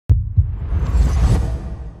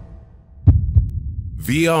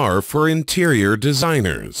VR for interior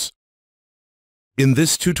designers. In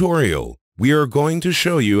this tutorial, we are going to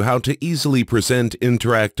show you how to easily present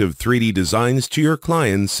interactive 3D designs to your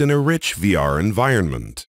clients in a rich VR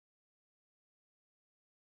environment.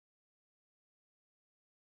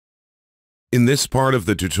 In this part of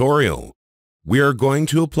the tutorial, we are going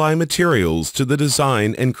to apply materials to the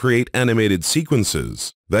design and create animated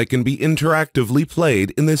sequences that can be interactively played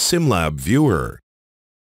in the SimLab viewer.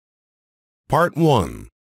 Part 1.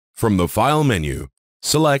 From the File menu,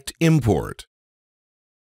 select Import.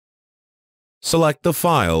 Select the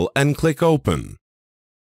file and click Open.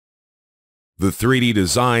 The 3D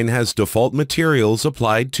design has default materials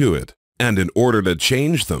applied to it, and in order to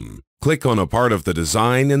change them, click on a part of the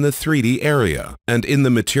design in the 3D area, and in the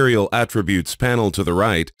Material Attributes panel to the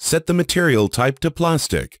right, set the material type to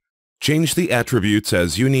plastic. Change the attributes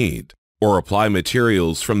as you need, or apply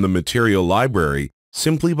materials from the material library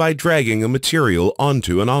simply by dragging a material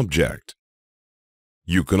onto an object.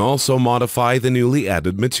 You can also modify the newly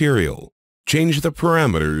added material. Change the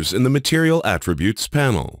parameters in the Material Attributes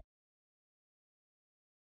panel.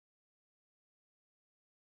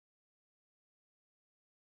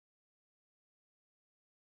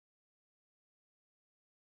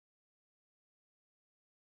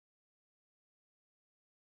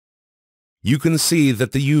 You can see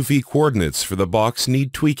that the UV coordinates for the box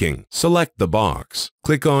need tweaking. Select the box.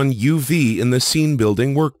 Click on UV in the Scene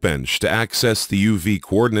Building workbench to access the UV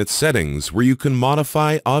coordinate settings where you can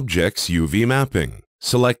modify objects' UV mapping.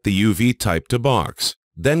 Select the UV type to box,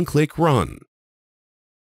 then click Run.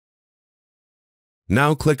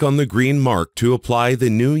 Now click on the green mark to apply the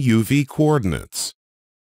new UV coordinates.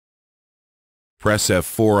 Press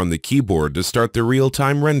F4 on the keyboard to start the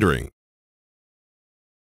real-time rendering.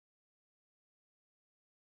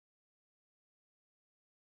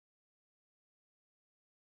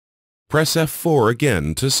 Press F4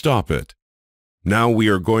 again to stop it. Now we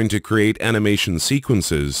are going to create animation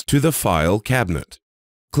sequences to the File cabinet.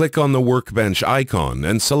 Click on the Workbench icon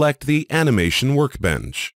and select the Animation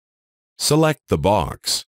Workbench. Select the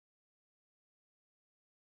box.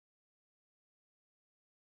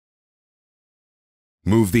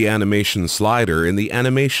 Move the animation slider in the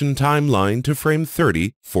animation timeline to frame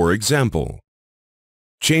 30, for example.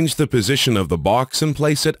 Change the position of the box and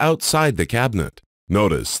place it outside the cabinet.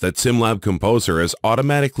 Notice that SimLab Composer has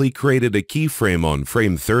automatically created a keyframe on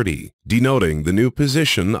frame 30, denoting the new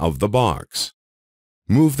position of the box.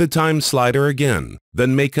 Move the time slider again,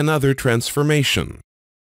 then make another transformation.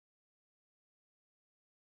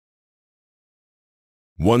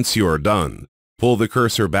 Once you are done, pull the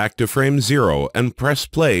cursor back to frame 0 and press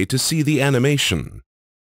play to see the animation.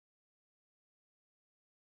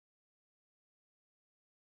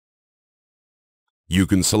 You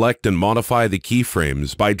can select and modify the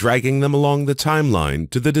keyframes by dragging them along the timeline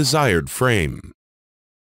to the desired frame.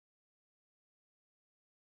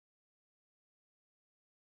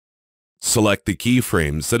 Select the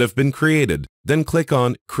keyframes that have been created, then click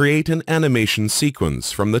on Create an Animation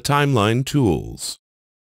Sequence from the Timeline tools.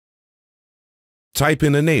 Type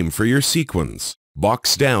in a name for your sequence,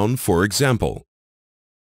 box down for example.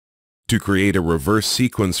 To create a reverse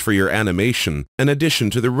sequence for your animation, in addition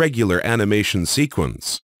to the regular animation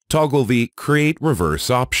sequence, toggle the Create Reverse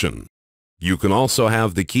option. You can also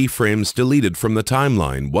have the keyframes deleted from the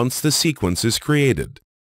timeline once the sequence is created.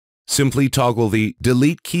 Simply toggle the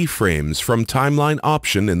Delete Keyframes from Timeline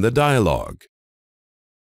option in the dialog.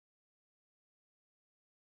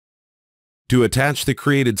 To attach the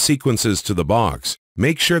created sequences to the box,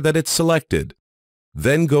 make sure that it's selected.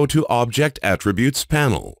 Then go to Object Attributes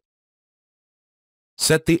panel.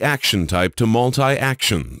 Set the action type to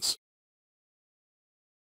multi-actions.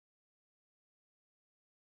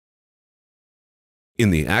 In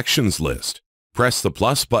the Actions list, press the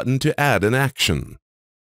plus button to add an action.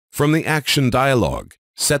 From the Action dialog,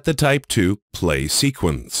 set the type to Play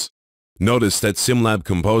Sequence. Notice that SimLab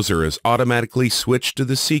Composer has automatically switched to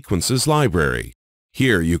the Sequences library.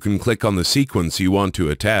 Here you can click on the sequence you want to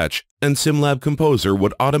attach, and SimLab Composer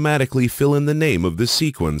would automatically fill in the name of the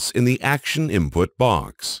sequence in the Action Input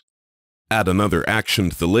box. Add another action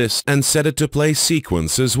to the list and set it to Play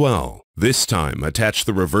Sequence as well. This time, attach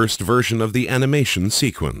the reversed version of the animation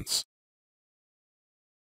sequence.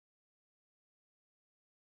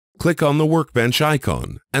 Click on the Workbench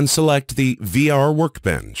icon and select the VR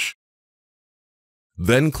Workbench.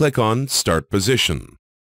 Then click on Start Position.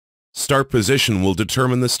 Start position will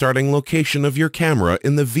determine the starting location of your camera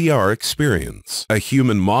in the VR experience. A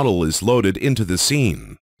human model is loaded into the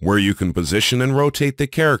scene, where you can position and rotate the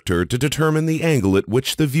character to determine the angle at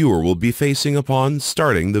which the viewer will be facing upon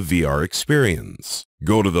starting the VR experience.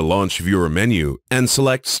 Go to the Launch Viewer menu and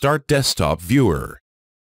select Start Desktop Viewer.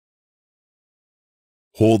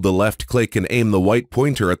 Hold the left click and aim the white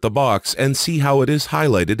pointer at the box and see how it is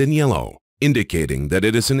highlighted in yellow, indicating that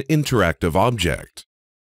it is an interactive object.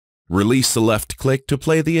 Release the left click to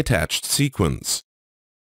play the attached sequence.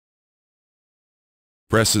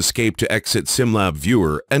 Press Escape to exit SimLab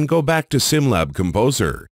Viewer and go back to SimLab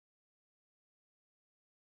Composer.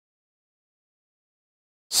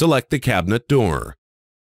 Select the cabinet door.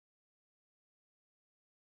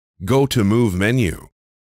 Go to Move menu.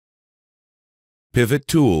 Pivot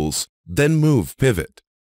Tools, then Move Pivot.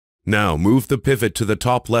 Now move the pivot to the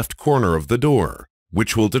top left corner of the door,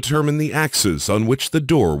 which will determine the axis on which the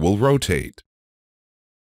door will rotate.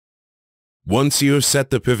 Once you have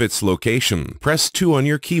set the pivot's location, press 2 on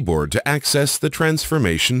your keyboard to access the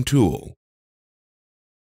transformation tool.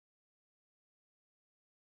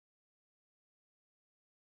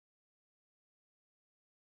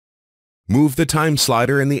 Move the time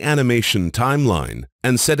slider in the animation timeline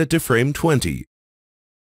and set it to frame 20,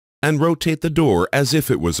 and rotate the door as if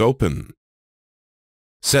it was open.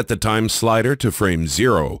 Set the time slider to frame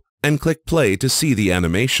 0 and click play to see the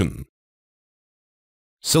animation.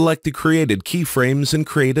 Select the created keyframes and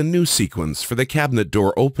create a new sequence for the cabinet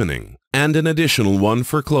door opening and an additional one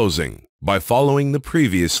for closing by following the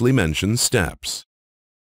previously mentioned steps.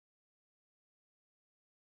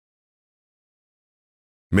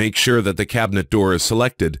 Make sure that the cabinet door is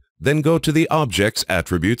selected, then go to the Objects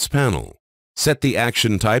Attributes panel. Set the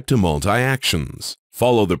action type to multi-actions.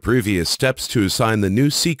 Follow the previous steps to assign the new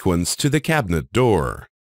sequence to the cabinet door.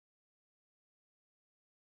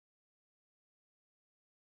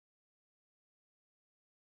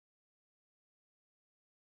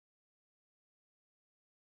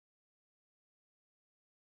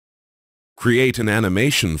 Create an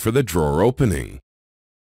animation for the drawer opening.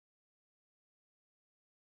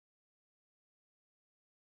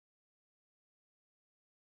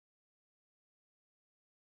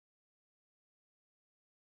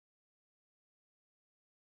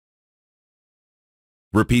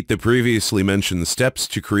 Repeat the previously mentioned steps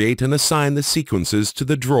to create and assign the sequences to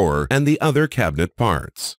the drawer and the other cabinet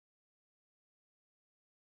parts.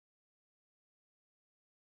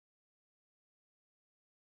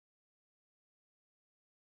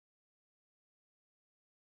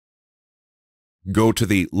 Go to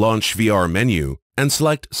the Launch VR menu and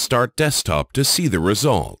select Start Desktop to see the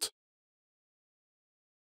result.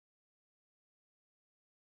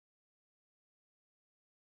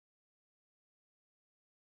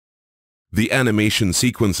 The animation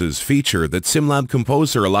sequences feature that SimLab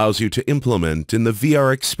Composer allows you to implement in the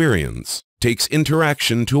VR experience takes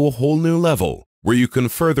interaction to a whole new level, where you can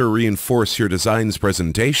further reinforce your design's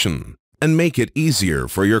presentation and make it easier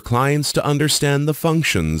for your clients to understand the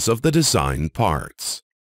functions of the design parts.